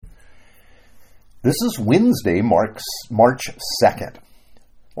This is Wednesday, March 2nd.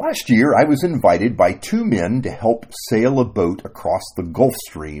 Last year, I was invited by two men to help sail a boat across the Gulf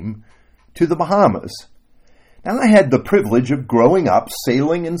Stream to the Bahamas. Now, I had the privilege of growing up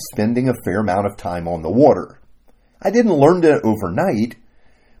sailing and spending a fair amount of time on the water. I didn't learn it overnight,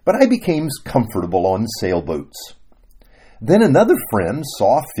 but I became comfortable on sailboats. Then another friend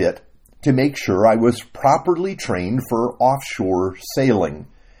saw fit to make sure I was properly trained for offshore sailing,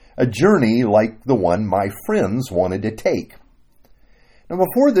 a journey like the one my friends wanted to take. Now,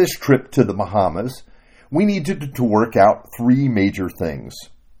 before this trip to the Bahamas, we needed to work out three major things.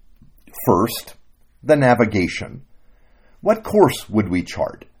 First, the navigation. What course would we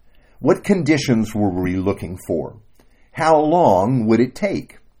chart? What conditions were we looking for? How long would it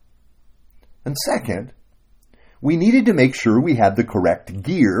take? And second, we needed to make sure we had the correct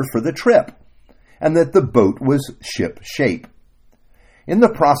gear for the trip and that the boat was ship shape. In the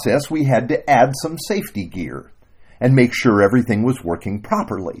process, we had to add some safety gear and make sure everything was working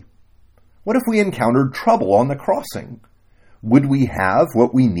properly. What if we encountered trouble on the crossing? Would we have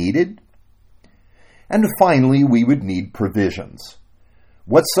what we needed? And finally, we would need provisions.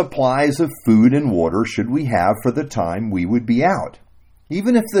 What supplies of food and water should we have for the time we would be out,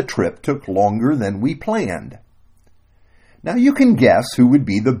 even if the trip took longer than we planned? Now you can guess who would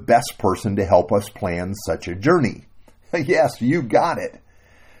be the best person to help us plan such a journey. Yes, you got it.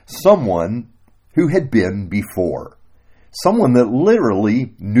 Someone who had been before. Someone that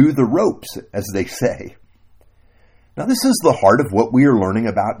literally knew the ropes, as they say. Now this is the heart of what we are learning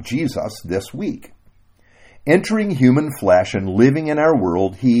about Jesus this week. Entering human flesh and living in our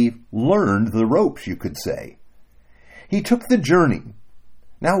world, he learned the ropes, you could say. He took the journey.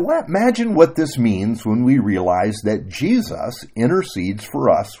 Now imagine what this means when we realize that Jesus intercedes for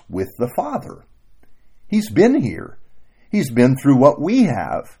us with the Father. He's been here. He's been through what we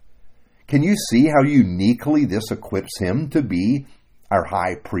have. Can you see how uniquely this equips him to be our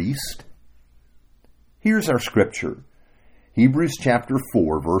high priest? Here's our scripture. Hebrews chapter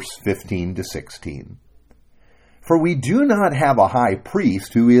 4, verse 15 to 16. For we do not have a high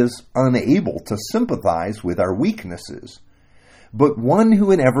priest who is unable to sympathize with our weaknesses, but one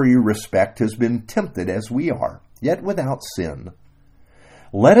who in every respect has been tempted as we are, yet without sin.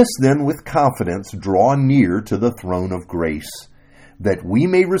 Let us then with confidence draw near to the throne of grace, that we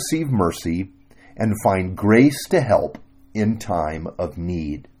may receive mercy and find grace to help in time of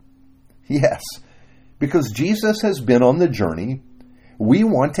need. Yes, because Jesus has been on the journey, we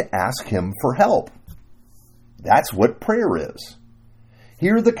want to ask him for help. That's what prayer is.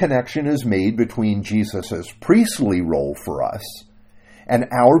 Here the connection is made between Jesus' priestly role for us and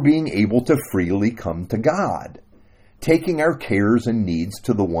our being able to freely come to God, taking our cares and needs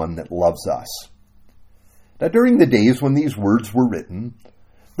to the one that loves us. Now, during the days when these words were written,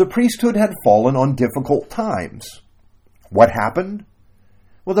 the priesthood had fallen on difficult times. What happened?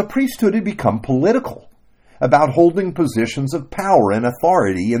 Well, the priesthood had become political, about holding positions of power and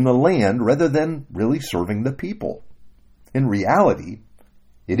authority in the land rather than really serving the people. In reality,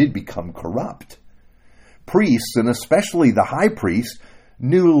 it had become corrupt. Priests, and especially the high priest,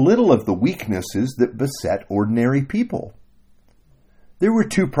 knew little of the weaknesses that beset ordinary people. There were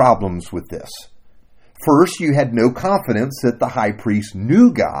two problems with this. First, you had no confidence that the high priest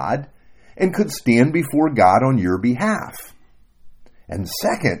knew God and could stand before God on your behalf. And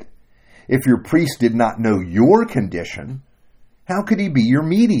second, if your priest did not know your condition, how could he be your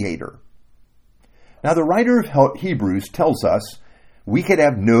mediator? Now, the writer of Hebrews tells us we could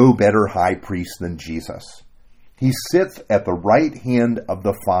have no better high priest than Jesus. He sits at the right hand of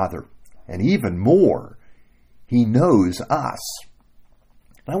the Father, and even more, he knows us.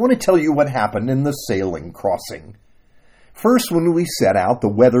 I want to tell you what happened in the sailing crossing. First, when we set out, the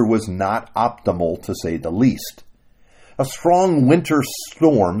weather was not optimal, to say the least. A strong winter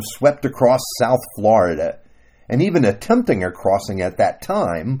storm swept across South Florida, and even attempting a crossing at that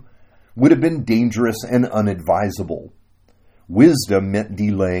time would have been dangerous and unadvisable. Wisdom meant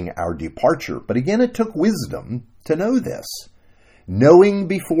delaying our departure, but again, it took wisdom to know this. Knowing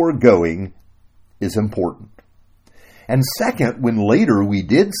before going is important. And second, when later we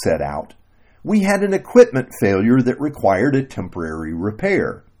did set out, we had an equipment failure that required a temporary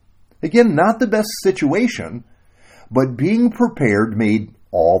repair. Again, not the best situation, but being prepared made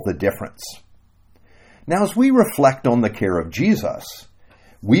all the difference. Now, as we reflect on the care of Jesus,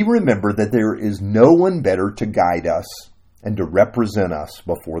 we remember that there is no one better to guide us and to represent us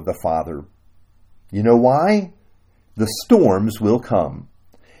before the Father. You know why? The storms will come.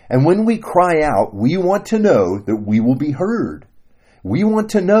 And when we cry out, we want to know that we will be heard. We want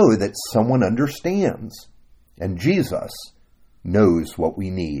to know that someone understands. And Jesus knows what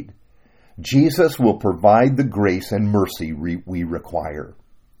we need. Jesus will provide the grace and mercy we require.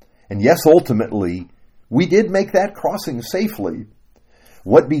 And yes, ultimately, we did make that crossing safely.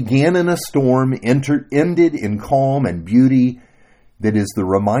 What began in a storm ended in calm and beauty that is the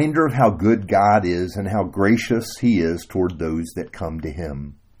reminder of how good God is and how gracious He is toward those that come to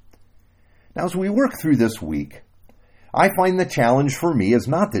Him. Now, as we work through this week, I find the challenge for me is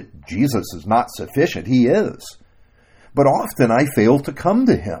not that Jesus is not sufficient. He is. But often I fail to come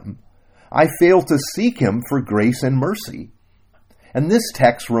to Him. I fail to seek Him for grace and mercy. And this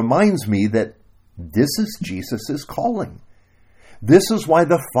text reminds me that this is Jesus' calling. This is why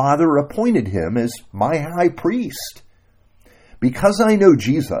the Father appointed Him as my high priest. Because I know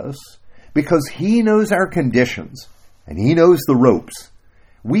Jesus, because He knows our conditions, and He knows the ropes,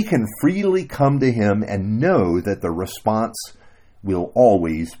 we can freely come to Him and know that the response will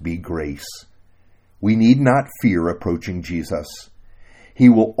always be grace. We need not fear approaching Jesus. He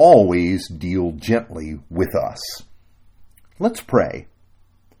will always deal gently with us. Let's pray.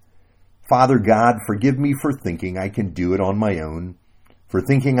 Father God, forgive me for thinking I can do it on my own, for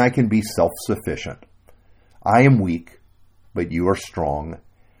thinking I can be self-sufficient. I am weak, but You are strong.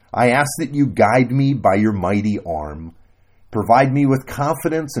 I ask that You guide me by Your mighty arm. Provide me with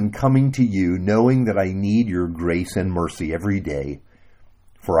confidence in coming to You, knowing that I need Your grace and mercy every day.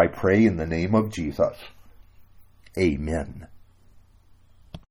 For I pray in the name of Jesus. Amen.